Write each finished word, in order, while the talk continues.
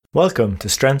Welcome to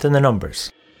Strength in the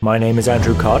Numbers. My name is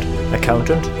Andrew Codd,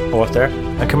 accountant, author,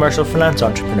 and commercial finance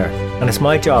entrepreneur, and it's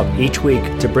my job each week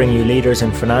to bring you leaders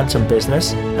in finance and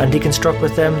business and deconstruct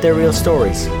with them their real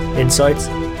stories, insights,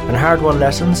 and hard-won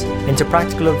lessons into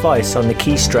practical advice on the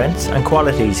key strengths and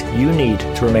qualities you need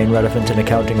to remain relevant in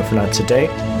accounting and finance today,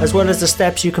 as well as the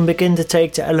steps you can begin to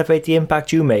take to elevate the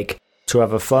impact you make to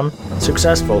have a fun,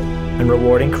 successful, and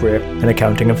rewarding career in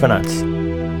accounting and finance.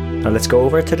 Now let's go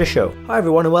over to the show. Hi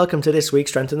everyone and welcome to this week's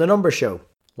Strength in the Numbers show.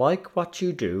 Like what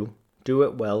you do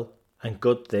it well, and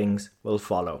good things will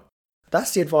follow.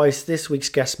 That's the advice this week's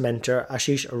guest mentor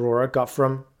Ashish Arora got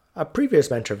from a previous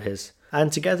mentor of his.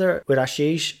 And together with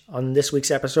Ashish on this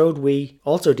week's episode, we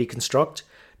also deconstruct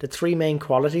the three main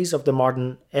qualities of the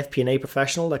modern FP&A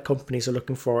professional that companies are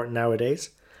looking for nowadays.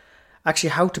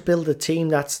 Actually, how to build a team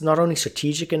that's not only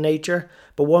strategic in nature,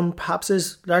 but one perhaps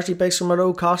is largely based on a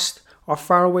low cost or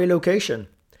faraway location,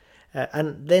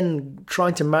 and then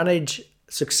trying to manage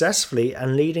successfully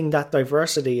and leading that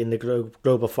diversity in the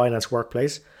global finance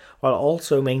workplace while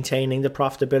also maintaining the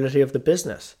profitability of the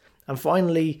business. And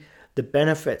finally, the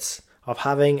benefits of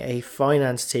having a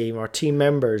finance team or team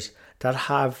members that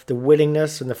have the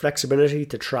willingness and the flexibility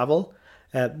to travel,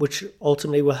 which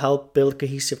ultimately will help build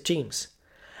cohesive teams.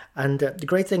 And the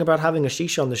great thing about having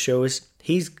Ashish on the show is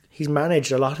he's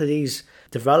managed a lot of these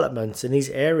developments in these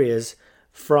areas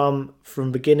from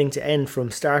beginning to end,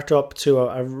 from startup to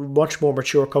a much more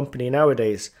mature company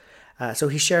nowadays. So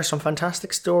he shares some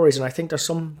fantastic stories, and I think there's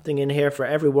something in here for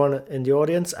everyone in the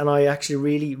audience. And I actually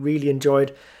really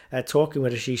enjoyed talking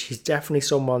with Ashish. He's definitely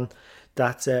someone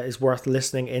that is worth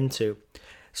listening into.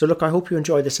 So look, I hope you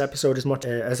enjoyed this episode as much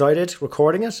as I did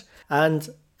recording it. And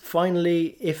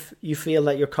finally, if you feel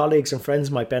that your colleagues and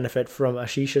friends might benefit from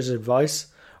Ashish's advice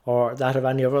or that of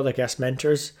any of other guest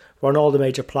mentors, we're on all the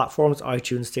major platforms,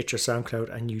 iTunes, Stitcher,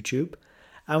 SoundCloud and YouTube.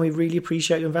 And we really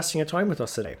appreciate you investing your time with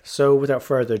us today. So without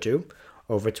further ado,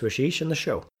 over to Ashish and the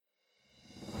show.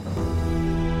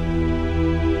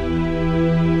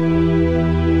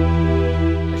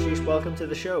 Ashish, welcome to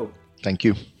the show. Thank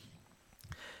you.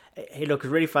 Hey, look,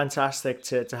 it's really fantastic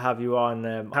to have you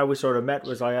on. How we sort of met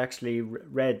was I actually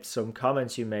read some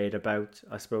comments you made about,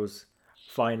 I suppose,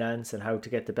 finance and how to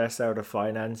get the best out of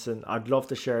finance. And I'd love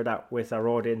to share that with our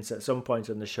audience at some point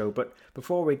on the show. But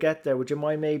before we get there, would you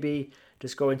mind maybe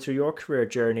just going through your career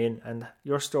journey and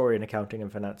your story in accounting and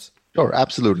finance? Sure,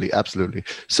 absolutely.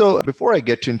 So before I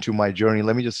get into my journey,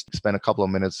 let me just spend a couple of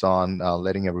minutes on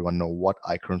letting everyone know what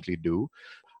I currently do.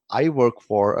 I work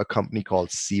for a company called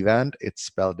Cvent. It's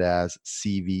spelled as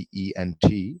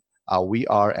Cvent. We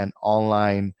are an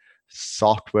online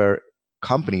software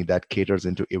company that caters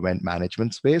into event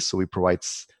management space. So we provide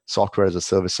software as a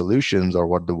service solutions, or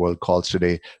what the world calls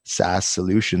today SaaS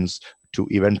solutions, to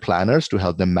event planners to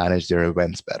help them manage their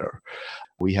events better.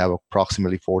 We have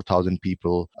approximately 4,000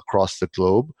 people across the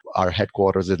globe. Our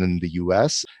headquarters is in the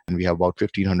US, and we have about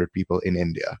 1,500 people in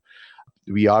India.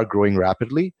 We are growing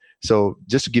rapidly. So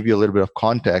just to give you a little bit of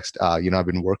context, I've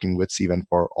been working with Cvent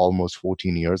for almost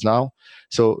 14 years now.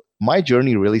 So my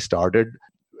journey really started,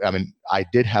 I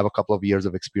did have a couple of years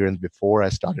of experience before I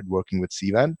started working with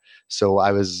Cvent. So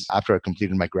after I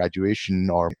completed my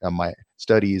graduation or my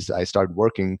studies, I started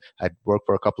working. I'd worked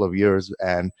for a couple of years.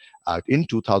 And in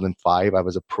 2005, I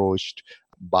was approached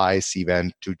by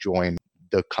Cvent to join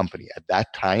the company. At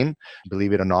that time,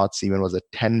 believe it or not, Cvent was a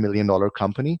 $10 million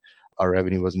company. Our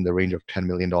revenue was in the range of $10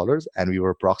 million, and we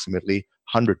were approximately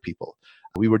 100 people.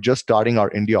 We were just starting our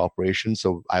India operation,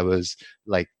 so I was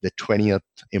like the 20th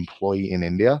employee in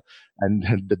India.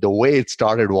 And the way it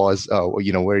started was,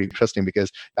 very interesting, because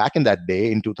back in that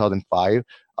day, in 2005,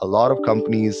 a lot of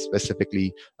companies,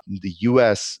 specifically the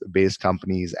US-based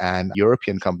companies and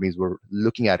European companies, were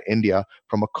looking at India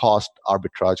from a cost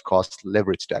arbitrage, cost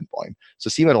leverage standpoint. So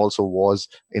Cvent also was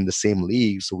in the same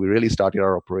league. So we really started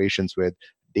our operations with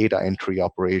data entry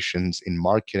operations in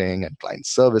marketing and client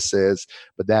services.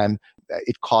 But then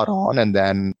it caught on, and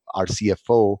then our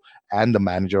CFO and the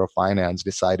manager of finance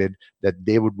decided that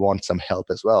they would want some help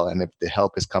as well. And if the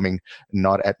help is coming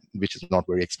which is not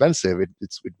very expensive,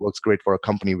 it works great for a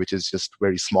company which is just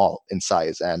very small in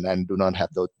size and do not have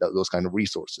those kind of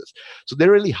resources. So they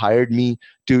really hired me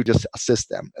to just assist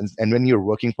them. And when you're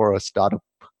working for a startup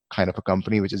kind of a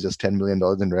company which is just $10 million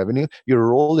in revenue, your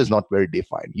role is not very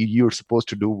defined. You're supposed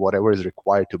to do whatever is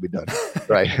required to be done,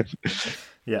 right?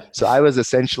 Yeah. So I was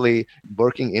essentially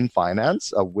working in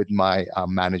finance with my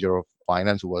manager of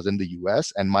finance who was in the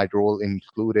US, and my role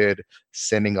included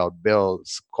sending out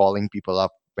bills, calling people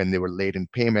up when they were late in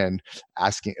payment,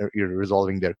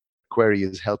 resolving their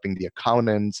queries, helping the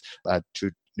accountants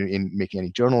to in making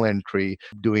any journal entry,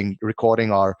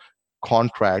 recording our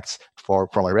contracts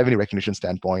from a revenue recognition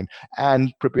standpoint,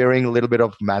 and preparing a little bit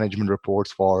of management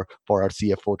reports for our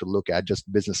CFO to look at,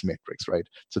 just business metrics, right?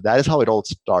 So that is how it all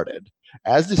started.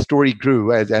 As the story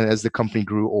grew, as the company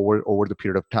grew over the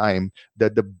period of time,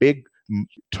 the big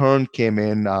turn came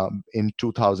in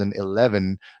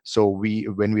 2011. So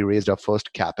when we raised our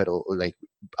first capital, like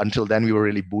until then we were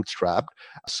really bootstrapped.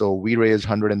 So we raised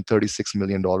 $136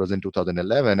 million in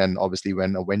 2011. And obviously,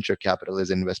 when a venture capital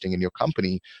is investing in your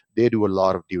company, they do a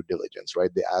lot of due diligence,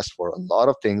 right? They ask for a lot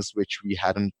of things which we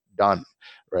hadn't done,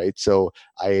 right? So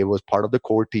I was part of the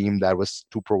core team that was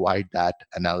to provide that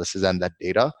analysis and that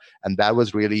data. And that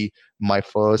was really my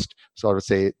first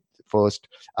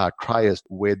trials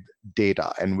with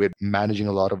data and with managing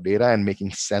a lot of data and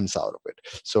making sense out of it.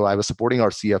 So I was supporting our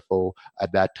CFO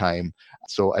at that time.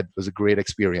 So it was a great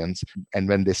experience. And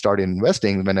when they started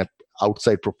investing, when an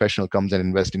outside professional comes and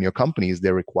invests in your companies,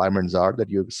 their requirements are that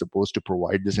you're supposed to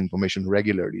provide this information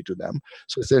regularly to them.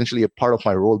 So essentially, a part of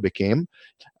my role became,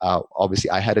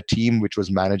 obviously, I had a team which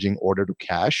was managing order to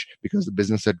cash because the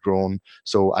business had grown.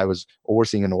 So I was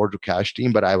overseeing an order to cash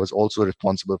team, but I was also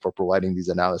responsible for providing these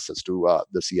analysis to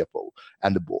the CFO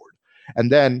and the board.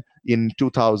 And then in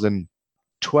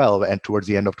 2012, and towards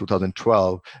the end of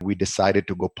 2012, we decided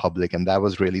to go public. And that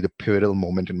was really the pivotal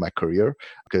moment in my career,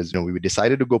 because we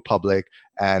decided to go public,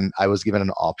 and I was given an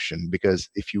option, because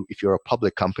if you're a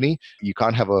public company, you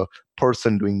can't have a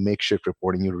person doing makeshift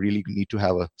reporting. You really need to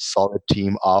have a solid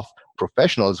team of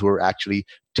professionals who are actually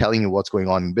telling you what's going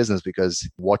on in business, because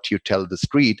what you tell the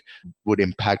street would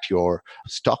impact your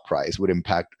stock price, would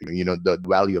impact the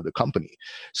value of the company.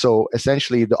 So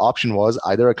essentially, the option was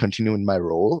either I continue in my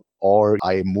role or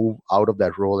I move out of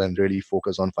that role and really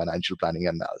focus on financial planning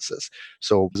and analysis.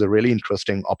 So it was a really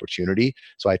interesting opportunity.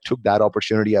 So I took that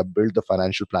opportunity. I built the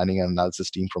financial planning and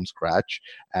analysis team from scratch,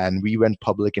 and we went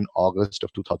public in August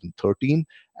of 2013.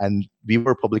 And we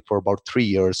were public for about 3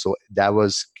 years. So that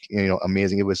was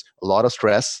amazing. It was a lot of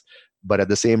stress, but at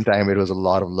the same time, it was a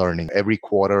lot of learning. Every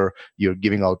quarter, you're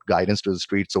giving out guidance to the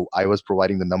street. So I was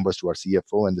providing the numbers to our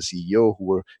CFO and the CEO, who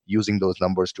were using those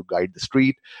numbers to guide the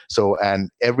street. So, and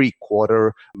every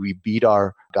quarter, we beat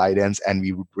our guidance and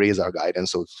we would raise our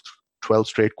guidance. So 12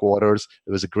 straight quarters.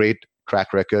 It was a great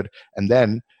track record. And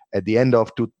then at the end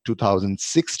of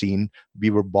 2016, we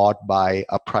were bought by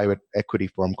a private equity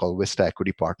firm called Vista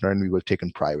Equity Partner, and we were taken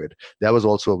private. That was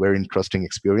also a very interesting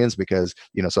experience because,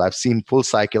 so I've seen full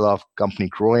cycle of company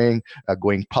growing,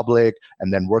 going public,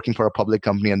 and then working for a public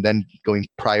company, and then going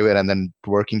private, and then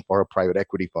working for a private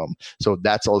equity firm. So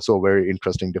that's also a very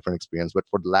interesting, different experience. But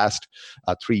for the last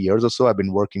 3 years or so, I've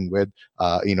been working with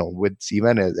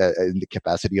Cvent in the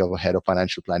capacity of a head of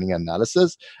financial planning and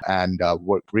analysis, and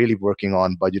really working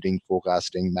on budgeting,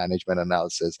 forecasting, management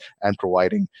analysis, and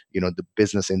providing the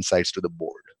business insights to the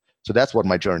board. So that's what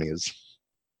my journey is.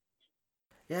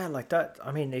 Yeah, like that.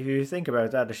 I mean, if you think about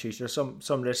that, Ashish, there's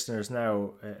some listeners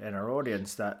now in our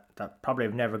audience that probably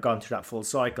have never gone through that full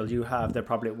cycle. You have, they're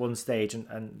probably at one stage,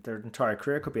 and their entire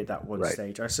career could be at that one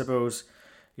stage. I suppose,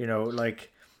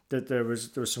 like that there was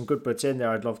some good bits in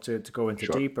there. I'd love to go into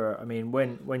deeper. I mean,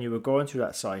 when you were going through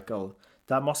that cycle,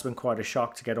 that must have been quite a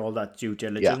shock to get all that due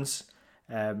diligence.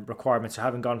 Requirements. So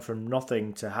having gone from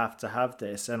nothing to have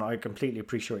this, and I completely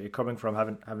appreciate where you're coming from,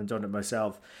 having done it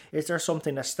myself. Is there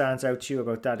something that stands out to you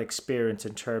about that experience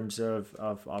in terms of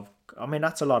I mean,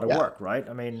 that's a lot of work, right?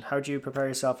 I mean, how do you prepare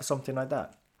yourself for something like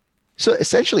that? So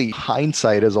essentially,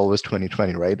 hindsight is always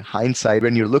 2020, right? Hindsight,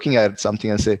 when you're looking at something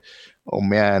and say, oh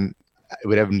man, I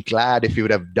would have been glad if you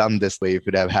would have done this way, if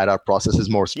we would have had our processes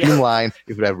more streamlined,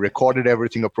 if we would have recorded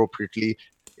everything appropriately,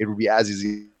 it would be as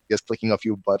easy just clicking a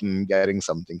few buttons, getting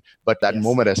something. But that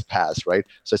moment has passed, right?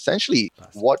 So essentially,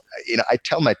 what I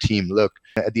tell my team, look,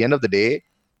 at the end of the day,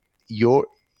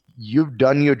 you've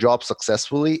done your job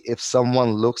successfully if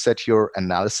someone looks at your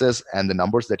analysis and the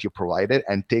numbers that you provided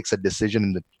and takes a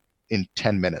decision in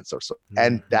 10 minutes or so.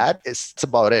 And that's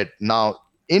about it. Now,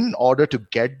 in order to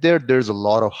get there, there's a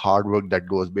lot of hard work that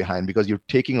goes behind, because you're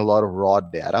taking a lot of raw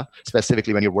data,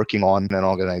 specifically when you're working on an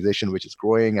organization which is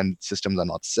growing and systems are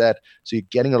not set. So you're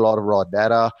getting a lot of raw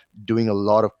data, doing a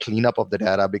lot of cleanup of the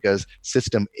data, because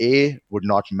system A would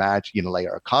not match, like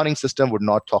our accounting system would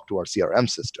not talk to our CRM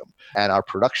system and our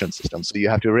production system. So you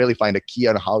have to really find a key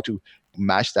on how to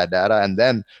match that data. And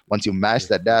then once you match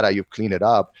that data, you clean it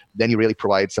up, then you really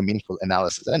provide some meaningful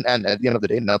analysis. And at the end of the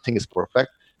day, nothing is perfect.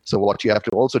 So what you have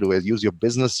to also do is use your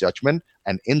business judgment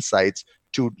and insights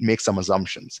to make some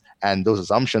assumptions. And those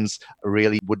assumptions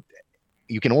really would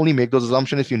you can only make those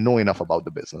assumptions if you know enough about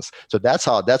the business. So that's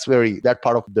that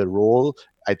part of the role,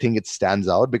 I think it stands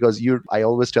out, because I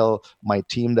always tell my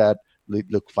team that,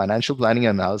 look, financial planning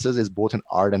and analysis is both an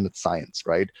art and a science,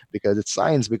 right? Because it's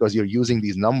science because you're using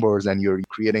these numbers and you're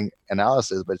creating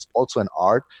analysis, but it's also an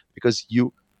art because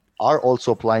you are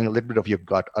also applying a little bit of your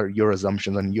gut or your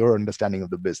assumptions and your understanding of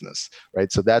the business,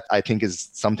 right? So that, I think, is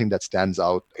something that stands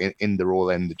out in the role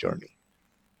and the journey.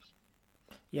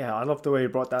 Yeah, I love the way you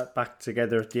brought that back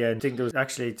together at the end. I think there was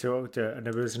actually and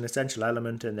there was an essential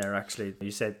element in there. Actually,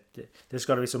 you said there's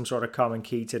got to be some sort of common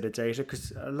key to the data,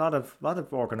 because a lot of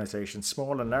organisations,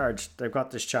 small and large, they've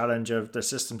got this challenge of the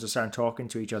systems just aren't talking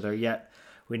to each other yet.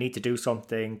 We need to do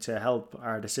something to help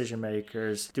our decision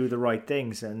makers do the right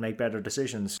things and make better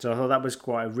decisions. So I thought that was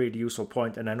quite a really useful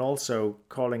point. And then also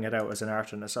calling it out as an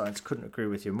art and a science, couldn't agree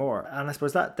with you more. And I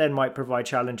suppose that then might provide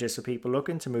challenges for people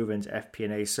looking to move into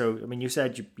FP&A. So, I mean, you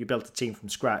said you built a team from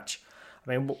scratch. I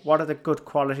mean, what are the good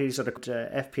qualities of the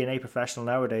FP&A professional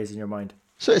nowadays in your mind?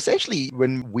 So essentially,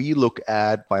 when we look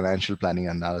at financial planning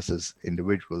analysis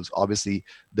individuals, obviously,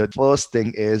 the first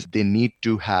thing is they need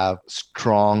to have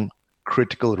strong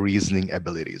critical reasoning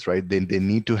abilities, right? They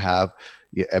need to have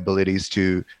the abilities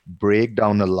to break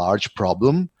down a large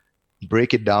problem,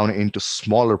 break it down into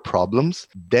smaller problems,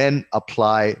 then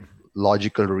apply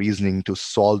logical reasoning to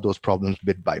solve those problems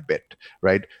bit by bit,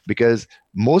 right? Because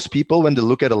most people, when they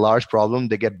look at a large problem,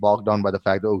 they get bogged down by the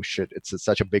fact, oh shit, it's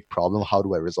such a big problem. How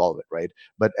do I resolve it, right?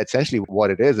 But essentially what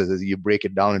it is you break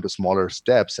it down into smaller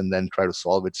steps and then try to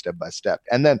solve it step by step.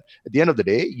 And then at the end of the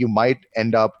day, you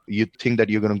think that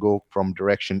you're going to go from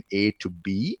direction A to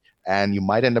B, and you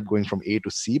might end up going from A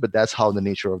to C, but that's how the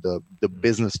nature of the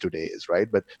business today is, right?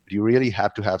 But you really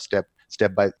have to have step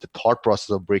by the thought process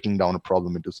of breaking down a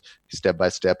problem into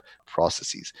step-by-step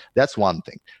processes. That's one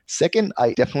thing. Second,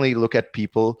 I definitely look at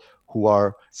people who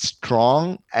are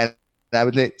strong, and I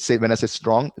would say, when I say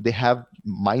strong, they have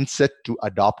mindset to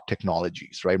adopt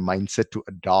technologies, right? Mindset to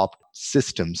adopt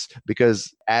systems,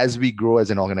 because as we grow as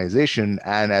an organization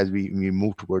and as we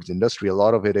move towards industry, a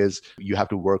lot of it is you have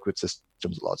to work with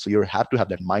systems a lot. So you have to have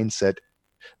that mindset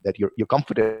that you're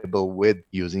comfortable with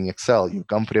using Excel, you're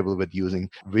comfortable with using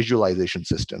visualization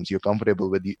systems, you're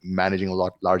comfortable with managing a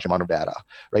large amount of data,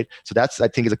 right? So that's, I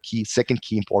think, is a second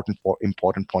key important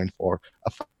point for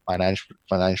a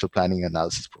financial planning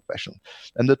analysis professional.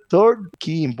 And the third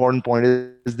key important point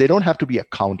is they don't have to be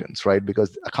accountants, right?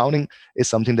 Because accounting is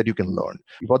something that you can learn.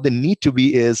 What they need to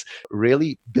be is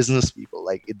really business people.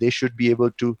 Like, they should be able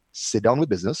to sit down with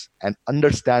business and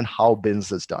understand how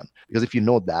business is done. Because if you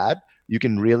know that, you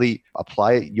can really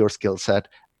apply your skill set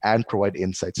and provide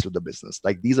insights to the business.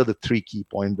 Like, these are the three key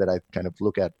points that I kind of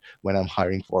look at when I'm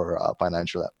hiring for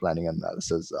financial planning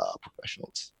analysis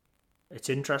professionals. It's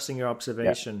interesting your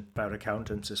observation about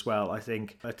accountants as well. I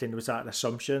think there was that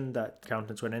assumption that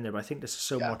accountants went in there, but I think this is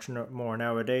so much more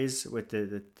nowadays with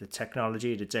the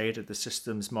technology, the data, the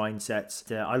systems,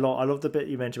 mindsets. I love the bit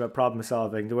you mentioned about problem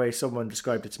solving. The way someone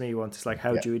described it to me once, it's like,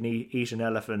 how do you eat an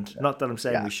elephant? Not that I'm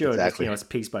saying we should, exactly. It's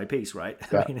piece by piece, right?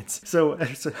 I mean, it's so.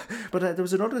 But there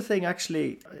was another thing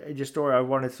actually in your story I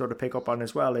wanted to sort of pick up on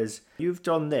as well. Is you've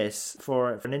done this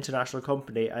for an international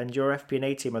company, and your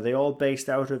FP&A team, are they all based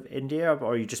out of India?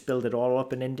 Or you just build it all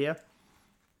up in India?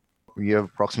 We have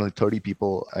approximately 30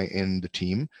 people in the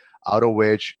team, out of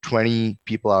which 20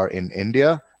 people are in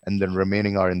India, and then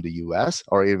remaining are in the US,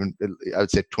 or even I would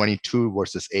say 22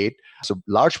 versus 8. So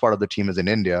large part of the team is in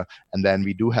India, and then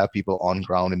we do have people on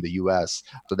ground in the US.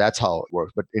 So that's how it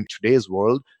works. But in today's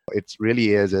world, it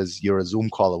really is as you're a Zoom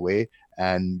call away,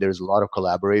 and there's a lot of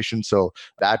collaboration. So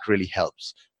that really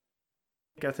helps.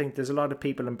 I think there's a lot of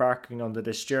people embarking onto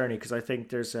this journey, because I think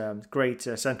there's great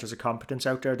centres of competence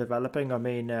out there developing. I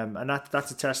mean, and that's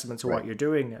a testament to what you're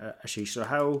doing, Ashish. So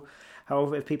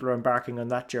how if people are embarking on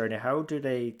that journey, how do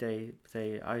they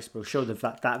I suppose show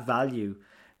that value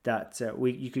that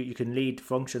you can lead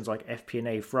functions like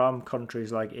FP&A from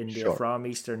countries like India, from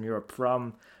Eastern Europe,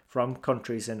 from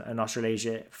countries in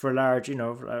Australasia, for large,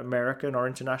 American or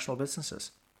international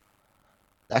businesses?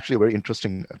 Actually a very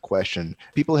interesting question.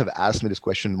 People have asked me this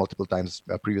question multiple times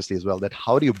previously as well, that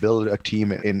how do you build a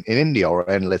team in India or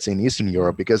let's say in Eastern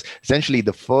Europe? Because essentially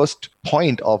the first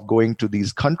point of going to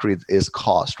these countries is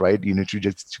cost, right? You need to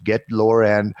just get lower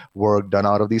end work done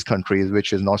out of these countries,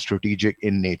 which is not strategic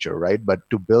in nature, right? But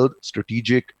to build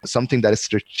something that is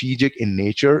strategic in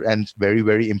nature and very,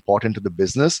 very important to the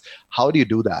business, how do you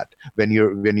do that when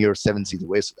you're 7 seas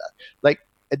away? So that, like,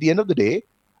 at the end of the day,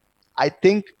 I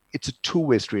think it's a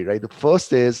two-way street, right? The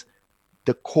first is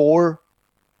the core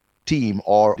team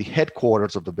or the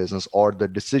headquarters of the business or the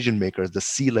decision makers, the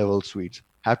C-level suites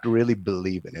have to really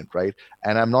believe in it, right?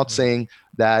 And I'm not saying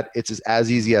that it's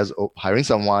as easy as hiring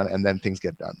someone and then things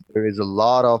get done. There is a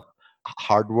lot of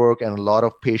hard work and a lot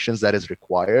of patience that is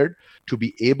required to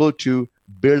be able to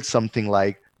build something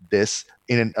like this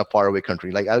in a faraway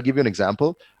country. Like, I'll give you an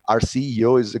example. Our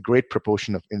CEO is a great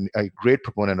proponent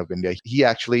of India. He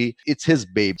actually, it's his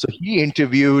babe. So he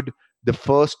interviewed the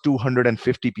first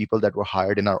 250 people that were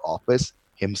hired in our office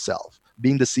himself.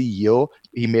 Being the CEO,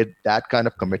 he made that kind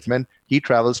of commitment. He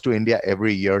travels to India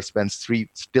every year, spends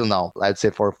still now, I'd say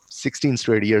for 16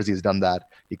 straight years, he's done that.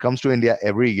 He comes to India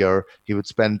every year. He would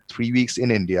spend 3 weeks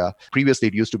in India. Previously,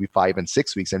 it used to be 5 and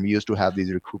 6 weeks, and we used to have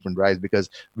these recruitment drives because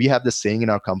we have this saying in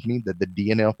our company that the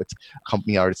DNA of its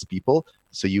company are its people.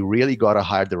 So you really got to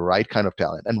hire the right kind of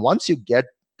talent. And once you get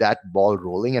that ball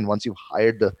rolling, and once you've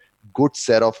hired the good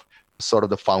set of sort of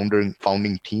the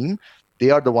founding team, they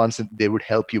are the ones that they would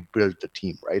help you build the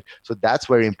team, right? So that's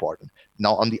very important.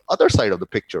 Now, on the other side of the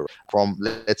picture, from,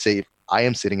 let's say, if I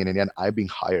am sitting in India and I'm being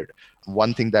hired,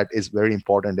 one thing that is very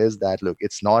important is that, look,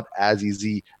 it's not as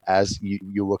easy as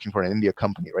you're working for an Indian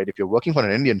company, right? If you're working for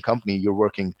an Indian company, you're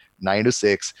working 9 to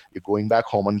 6, you're going back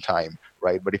home on time,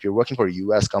 right? But if you're working for a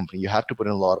US company, you have to put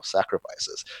in a lot of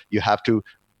sacrifices. You have to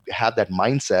have that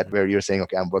mindset where you're saying,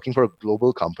 okay, I'm working for a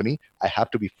global company. I have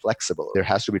to be flexible. There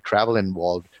has to be travel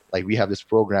involved. Like, we have this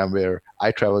program where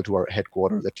I travel to our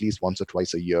headquarters at least once or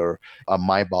twice a year.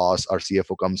 My boss, our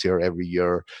CFO, comes here every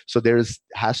year. So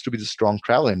has to be the strong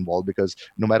travel involved, because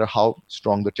no matter how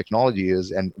strong the technology is,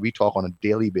 and we talk on a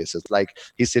daily basis, like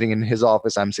he's sitting in his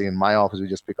office, I'm sitting in my office, we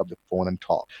just pick up the phone and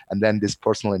talk. And then this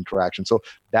personal interaction. So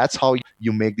that's how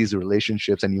you make these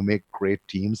relationships and you make great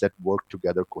teams that work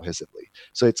together cohesively.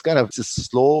 So it's a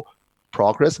slow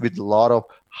progress with a lot of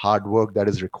hard work that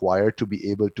is required to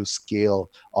be able to scale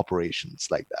operations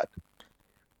like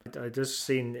that. I just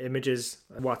seen images,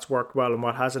 what's worked well and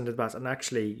what hasn't in the past. And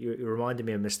actually, you reminded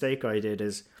me of a mistake I did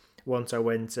is once I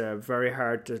went very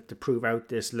hard to prove out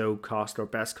this low cost or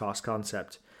best cost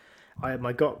concept.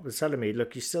 My gut was telling me,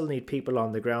 look, you still need people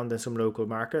on the ground in some local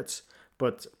markets,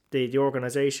 but the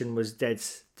organization was dead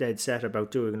set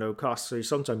about doing low cost. So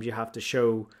sometimes you have to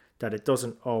show that it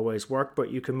doesn't always work,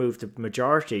 but you can move the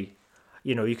majority,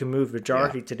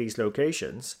 to these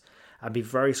locations and be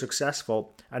very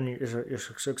successful. And you're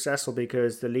successful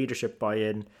because the leadership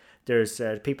buy-in, there's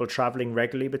people traveling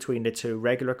regularly between the two,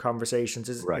 regular conversations.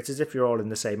 It's as if you're all in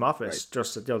the same office,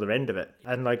 just at the other end of it.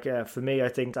 And for me, I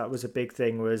think that was a big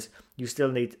thing, was you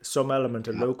still need some element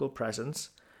of local presence,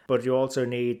 but you also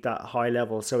need that high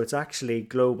level. So it's actually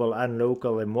global and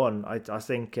local in one. I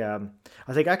think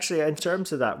actually in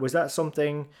terms of that, was that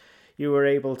something you were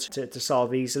able to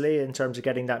solve easily in terms of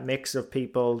getting that mix of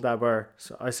people that were,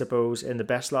 I suppose, in the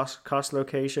best cost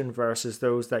location versus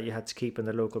those that you had to keep in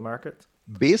the local market?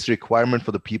 Base requirement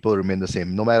for the people remain the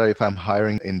same. No matter if I'm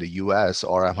hiring in the US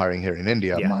or I'm hiring here in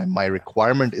India, my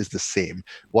requirement is the same.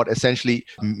 What essentially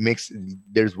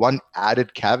there's one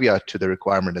added caveat to the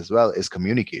requirement as well, is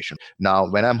communication. Now,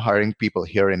 when I'm hiring people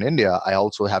here in India, I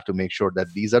also have to make sure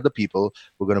that these are the people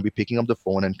who are going to be picking up the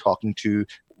phone and talking to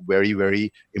very,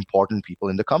 very important people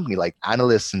in the company. Like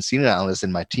analysts and senior analysts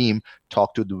in my team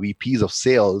talk to the VPs of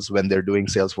sales when they're doing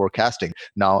sales forecasting.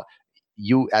 Now,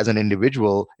 you as an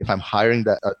individual, if I'm hiring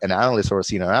an analyst or a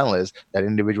senior analyst, that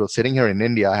individual sitting here in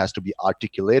India has to be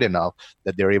articulate enough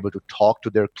that they're able to talk to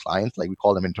their clients, like we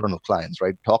call them internal clients,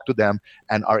 right? Talk to them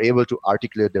and are able to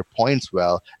articulate their points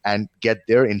well and get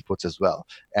their inputs as well.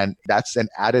 And that's an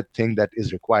added thing that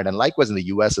is required. And likewise in the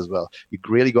US as well, you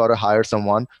really got to hire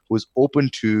someone who's open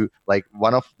to, like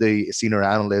one of the senior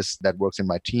analysts that works in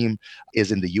my team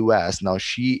is in the US. Now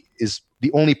she is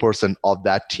the only person of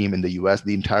that team in the US.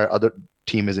 The entire other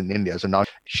team is in India. So now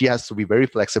she has to be very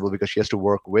flexible because she has to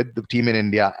work with the team in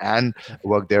India and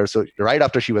work there. So right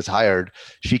after she was hired,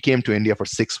 she came to India for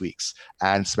 6 weeks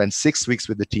and spent 6 weeks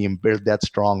with the team, built that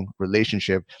strong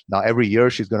relationship. Now every year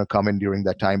she's going to come in during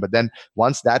that time. But then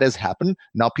once that has happened,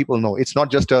 now people know it's not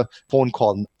just a phone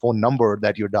number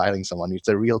that you're dialing someone. It's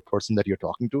a real person that you're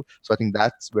talking to. So I think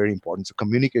that's very important. So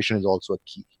communication is also a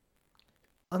key.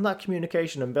 On that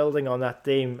communication and building on that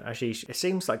theme, Ashish, it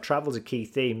seems like travel's a key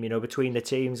theme, between the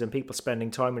teams and people spending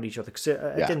time with each other. Because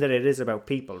at the end of it is about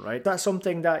people, right? Is that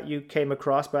something that you came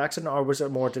across by accident, or was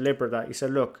it more deliberate that you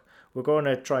said, look, we're going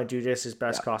to try and do this as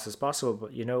best cost as possible,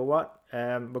 but you know what?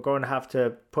 We're going to have to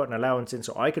put an allowance in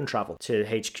so I can travel to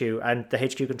HQ and the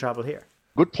HQ can travel here.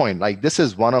 Good point. Like this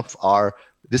is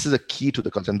a key to the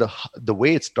concept. The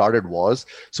way it started was,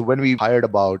 so when we hired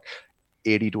about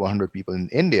 80 to 100 people in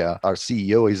India. Our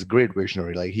CEO is a great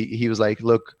visionary. Like he was like,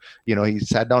 look, he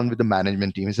sat down with the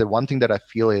management team. He said, one thing that I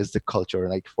feel is the culture.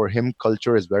 Like for him,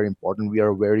 culture is very important. We are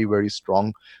a very, very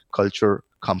strong culture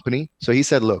company. So he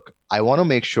said, look, I want to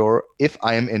make sure if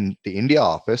I am in the India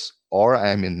office or I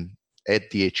am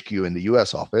at the HQ in the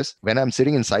US office, when I'm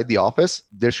sitting inside the office,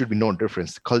 there should be no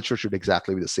difference. The culture should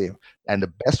exactly be the same. And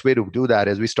the best way to do that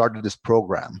is we started this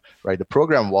program, right? The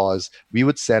program was we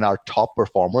would send our top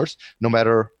performers, no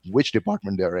matter which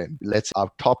department they're in. Let's our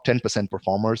top 10%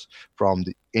 performers from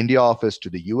the India office to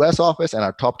the US office, and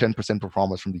our top 10%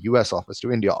 performers from the US office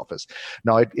to India office.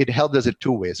 Now, it helped us in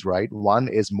two ways, right? One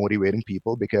is motivating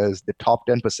people because the top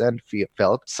 10%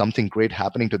 felt something great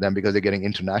happening to them because they're getting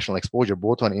international exposure,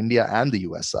 both on India and the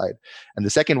US side. And the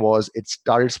second was it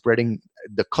started spreading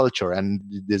the culture, and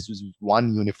this was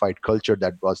one unified culture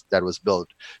that was built.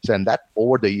 So, and that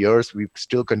over the years we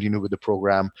still continue with the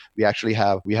program. We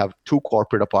have 2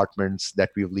 corporate apartments that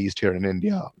we've leased here in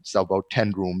India. It's about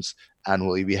 10 rooms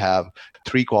annually. We have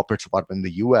 3 corporate apartments in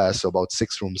the US, so about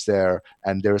 6 rooms there,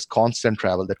 and there is constant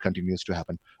travel that continues to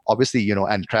happen. Obviously,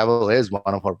 and travel is one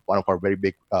of our very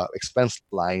big expense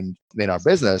line in our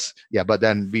business. Yeah, but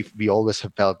then we always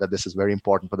have felt that this is very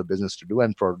important for the business to do,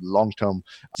 and for long-term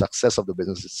success of the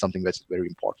business, it's something that's very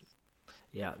important.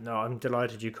 Yeah, no, I'm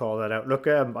delighted you call that out. Look,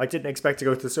 I didn't expect to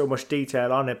go into so much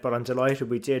detail on it, but I'm delighted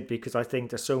we did because I think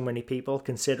there's so many people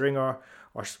considering or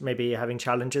maybe having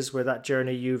challenges with that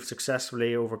journey you've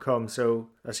successfully overcome. So,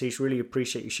 Ashish, really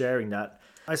appreciate you sharing that.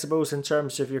 I suppose in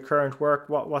terms of your current work,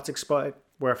 what's exciting,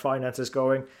 where finance is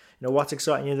going, what's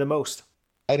exciting you the most?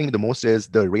 I think the most is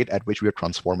the rate at which we are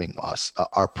transforming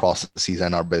our processes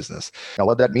and our business. Now,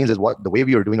 what that means is the way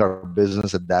we were doing our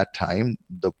business at that time,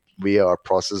 the way our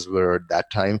process were at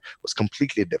that time was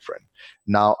completely different.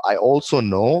 Now, I also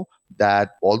know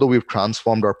that although we've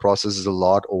transformed our processes a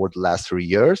lot over the last 3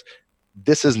 years,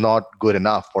 this is not good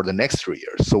enough for the next 3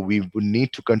 years. So we would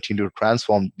need to continue to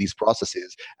transform these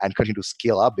processes and continue to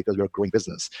scale up because we're a growing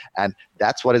business. And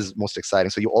that's what is most exciting.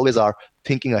 So you always are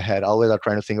thinking ahead, always are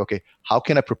trying to think, okay, how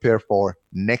can I prepare for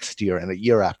next year and the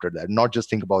year after that? Not just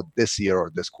think about this year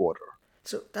or this quarter.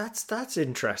 So that's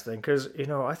interesting because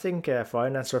I think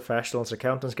finance professionals,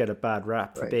 accountants get a bad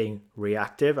rap for being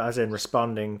reactive, as in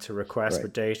responding to requests for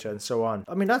data and so on.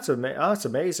 I mean that's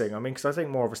amazing. I mean because I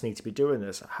think more of us need to be doing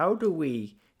this. How do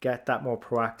we get that more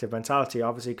proactive mentality?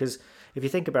 Obviously, because if you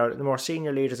think about it, the more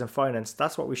senior leaders in finance,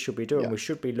 that's what we should be doing. We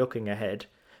should be looking ahead,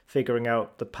 figuring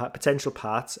out the potential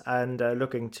paths, and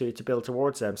looking to build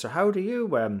towards them. So how do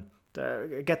you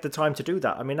get the time to do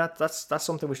that? I mean, that's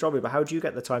something we struggle with, but how do you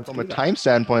get the time to do that? From a time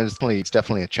standpoint, it's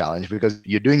definitely a challenge because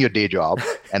you're doing your day job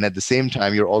and at the same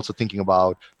time, you're also thinking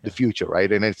about the future,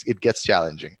 right? And it gets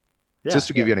challenging. Just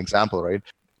to give you an example, right?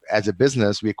 As a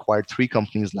business, we acquired 3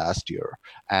 companies last year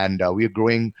and we are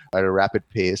growing at a rapid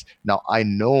pace. Now, I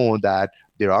know that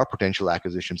there are potential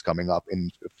acquisitions coming up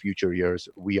in future years.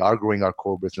 We are growing our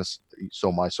core business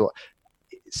so much. So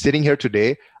sitting here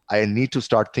today, I need to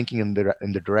start thinking in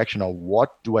the direction of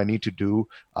what do I need to do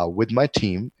with my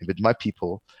team, with my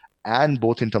people, and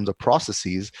both in terms of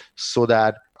processes, so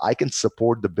that I can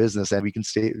support the business and we can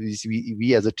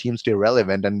we as a team stay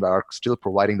relevant and are still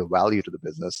providing the value to the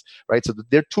business, right? So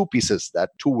there are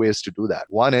 2 ways to do that.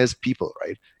 One is people,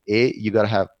 right? You got to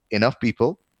have enough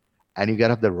people, and you got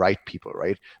to have the right people,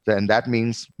 right? And that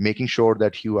means making sure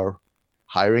that you are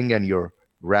hiring and you're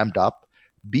ramped up.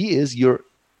 B is you're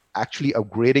actually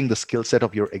upgrading the skill set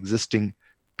of your existing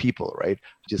people, right?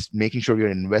 Just making sure you're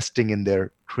investing in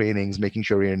their trainings, making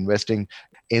sure you're investing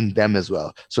in them as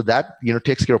well. So that,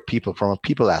 takes care of people from a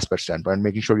people aspect standpoint,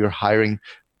 making sure you're hiring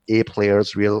A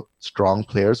players, real strong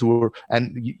players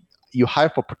you hire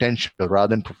for potential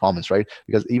rather than performance, right?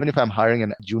 Because even if I'm hiring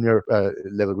a junior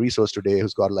level resource today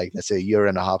who's got let's say a year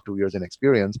and a half, 2 years in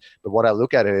experience, but what I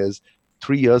look at it is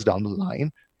 3 years down the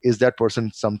line, is that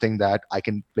person something that I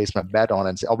can place my bet on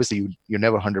and say, obviously you're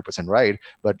never 100% right,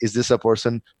 but is this a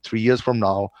person 3 years from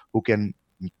now who can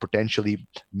potentially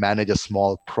manage a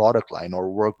small product line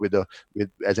or work with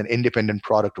as an independent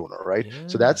product owner, right?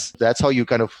 So that's how you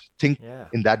kind of think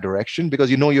in that direction,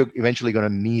 because you're eventually going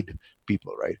to need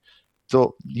people, right?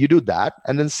 So you do that.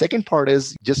 And then the second part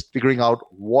is just figuring out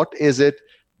what is it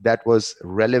that was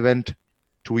relevant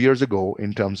 2 years ago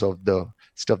in terms of the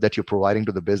stuff that you're providing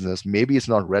to the business. Maybe it's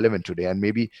not relevant today and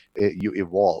maybe you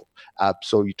evolve.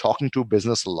 So you're talking to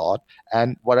business a lot.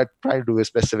 And what I try to do is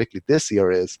specifically this year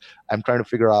is I'm trying to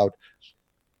figure out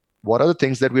what are the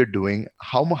things that we're doing?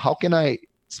 How can I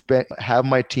have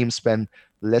my team spend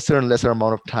lesser and lesser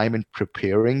amount of time in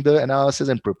preparing the analysis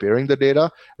and preparing the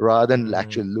data rather than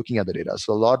actually looking at the data.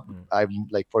 So I'm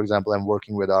like, for example, I'm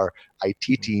working with our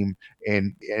IT team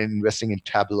in investing in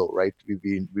Tableau, right?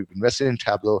 We've invested in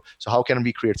Tableau. So how can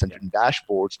we create certain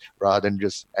dashboards rather than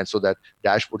and so that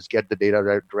dashboards get the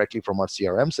data directly from our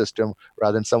CRM system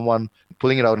rather than someone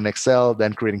pulling it out in Excel,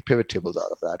 then creating pivot tables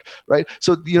out of that, right?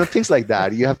 So, things like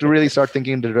that. You have to really start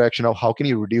thinking in the direction of how can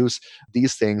you reduce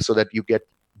these things so that you get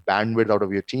bandwidth out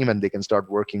of your team and they can start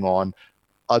working on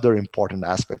other important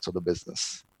aspects of the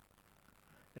business.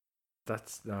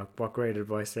 That's what great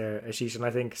advice there, Ashish. And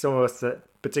I think some of us,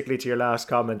 particularly to your last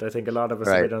comment, I think a lot of us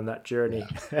have been on that journey,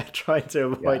 trying to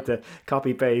avoid the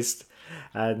copy paste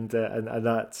and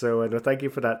that. So thank you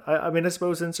for that. I mean, I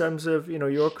suppose in terms of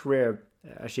your career,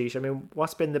 Ashish, I mean,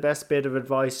 what's been the best bit of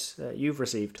advice you've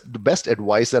received? The best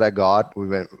advice that I got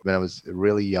when I was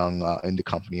really young in the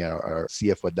company, our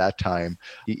CFO at that time,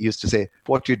 he used to say,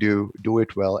 what you do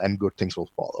it well and good things will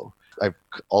follow. I've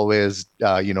always,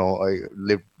 I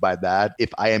lived by that. If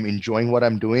I am enjoying what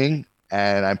I'm doing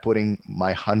and I'm putting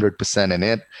my 100% in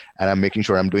it and I'm making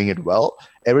sure I'm doing it well,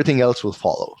 everything else will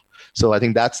follow. So I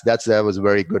think that was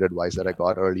very good advice that I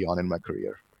got early on in my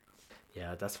career.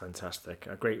 Yeah, that's fantastic.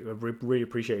 Great. I really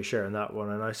appreciate you sharing that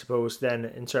one. And I suppose then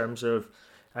in terms of,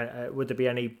 would there be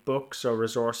any books or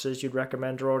resources you'd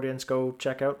recommend our audience go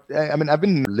check out? I mean, I've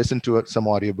been listening to some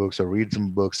audiobooks or read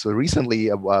some books. So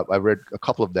recently, I've read a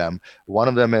couple of them. One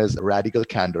of them is Radical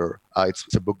Candor.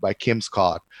 It's a book by Kim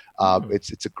Scott.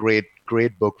 It's a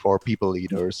great book for people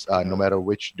leaders, no matter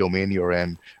which domain you're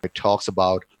in. It talks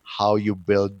about how you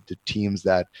build the teams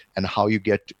and how you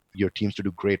get your teams to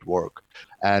do great work.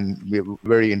 And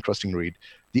very interesting read.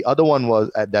 The other one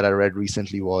that I read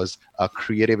recently was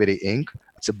Creativity Inc.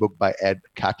 It's a book by Ed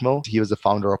Catmull. He was the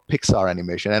founder of Pixar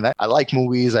Animation. And I like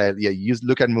movies. I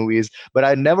look at movies, but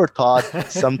I never thought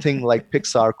something like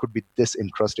Pixar could be this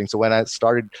interesting. So when I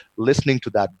started listening to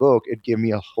that book, it gave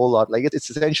me a whole lot. Like it's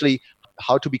essentially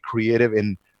how to be creative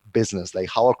in business, like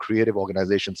how are creative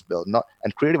organizations built.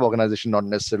 And creative organization, not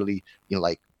necessarily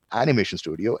like animation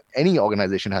studio. Any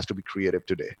organization has to be creative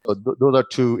today. So those are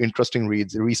two interesting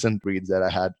recent reads that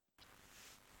I had.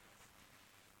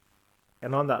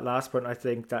 And on that last point, I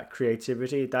think that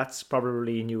creativity, that's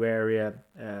probably a new area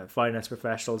finance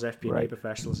professionals, FP&A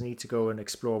professionals need to go and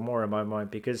explore more in my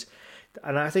mind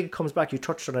and I think it comes back, you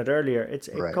touched on it earlier, it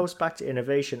goes back to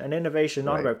innovation. And innovation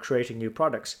not about creating new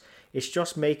products. It's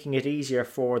just making it easier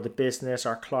for the business,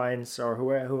 our clients, or who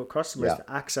are customers to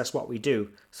access what we do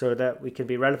so that we can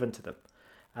be relevant to them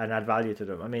and add value to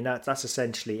them. I mean, that's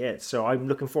essentially it. So I'm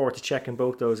looking forward to checking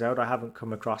both those out. I haven't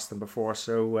come across them before.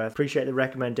 So appreciate the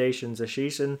recommendations,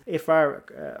 Ashish. And if our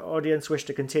audience wish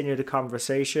to continue the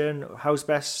conversation, how's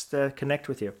best to connect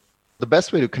with you? The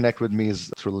best way to connect with me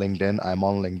is through LinkedIn. I'm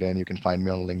on LinkedIn. You can find me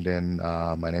on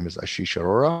LinkedIn. My name is Ashish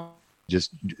Arora.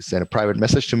 Just send a private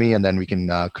message to me and then we can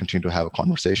continue to have a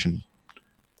conversation.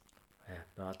 Yeah,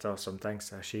 that's awesome.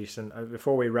 Thanks, Ashish. And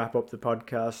before we wrap up the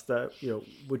podcast,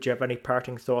 would you have any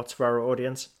parting thoughts for our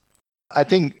audience? I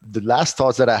think the last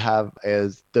thoughts that I have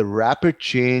is the rapid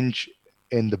change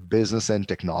in the business and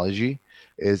technology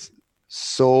is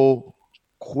so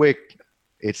quick.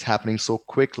 It's happening so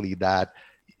quickly that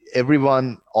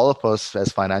all of us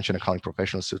as financial and accounting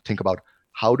professionals should think about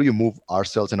how do you move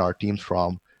ourselves and our teams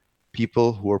from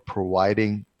people who are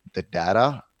providing the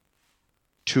data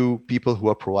to people who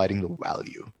are providing the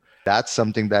value. That's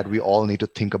something that we all need to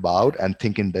think about and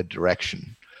think in that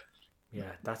direction.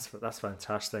 Yeah, that's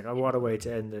fantastic. And what a way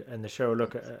to end the show.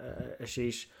 Look,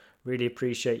 Ashish, really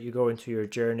appreciate you going through your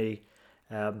journey,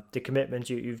 the commitment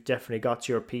you've definitely got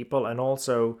to your people, and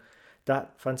also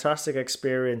that fantastic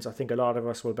experience. I think a lot of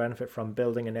us will benefit from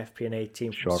building an FP&A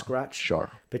team from scratch,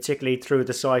 particularly through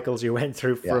the cycles you went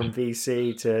through from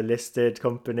VC to listed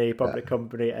company, public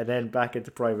company, and then back into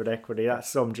private equity. That's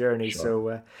some journey.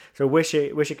 So wish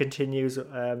it continues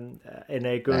in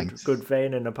a good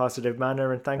vein and a positive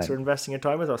manner. And thanks for investing your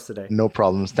time with us today. No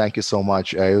problems. Thank you so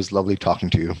much. It was lovely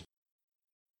talking to you.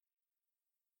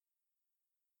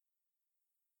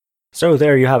 So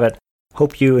there you have it.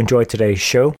 Hope you enjoyed today's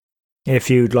show.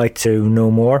 If you'd like to know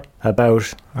more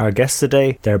about our guests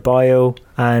today, their bio,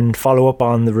 and follow up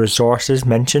on the resources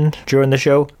mentioned during the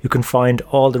show, you can find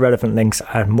all the relevant links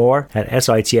and more at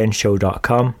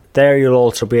sitnshow.com. There you'll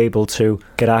also be able to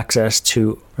get access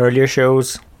to earlier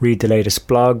shows, read the latest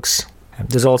blogs.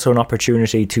 There's also an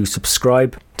opportunity to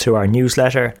subscribe to our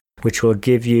newsletter which will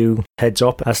give you heads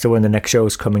up as to when the next show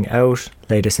is coming out,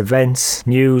 latest events,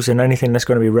 news, and anything that's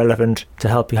going to be relevant to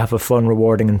help you have a fun,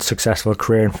 rewarding, and successful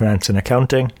career in finance and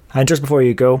accounting. And just before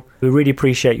you go, we really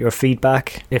appreciate your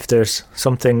feedback. If there's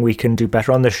something we can do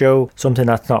better on the show, something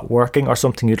that's not working, or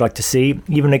something you'd like to see,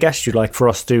 even a guest you'd like for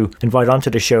us to invite onto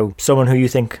the show, someone who you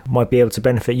think might be able to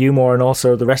benefit you more and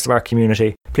also the rest of our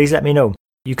community, please let me know.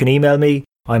 You can email me.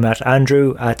 I'm at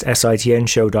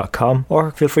andrew@sitnshow.com,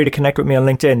 or feel free to connect with me on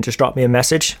LinkedIn. Just drop me a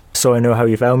message so I know how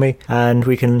you found me and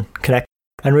we can connect.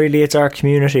 And really, it's our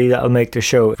community that'll make the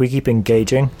show. If we keep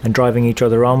engaging and driving each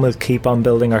other on, we'll keep on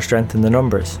building our strength in the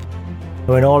numbers.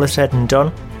 When all is said and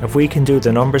done, if we can do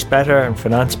the numbers better and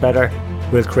finance better,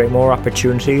 we'll create more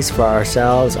opportunities for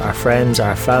ourselves, our friends,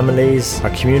 our families, our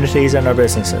communities, and our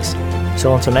businesses.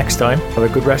 So until next time, have a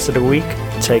good rest of the week,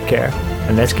 take care,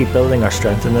 and let's keep building our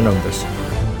strength in the numbers.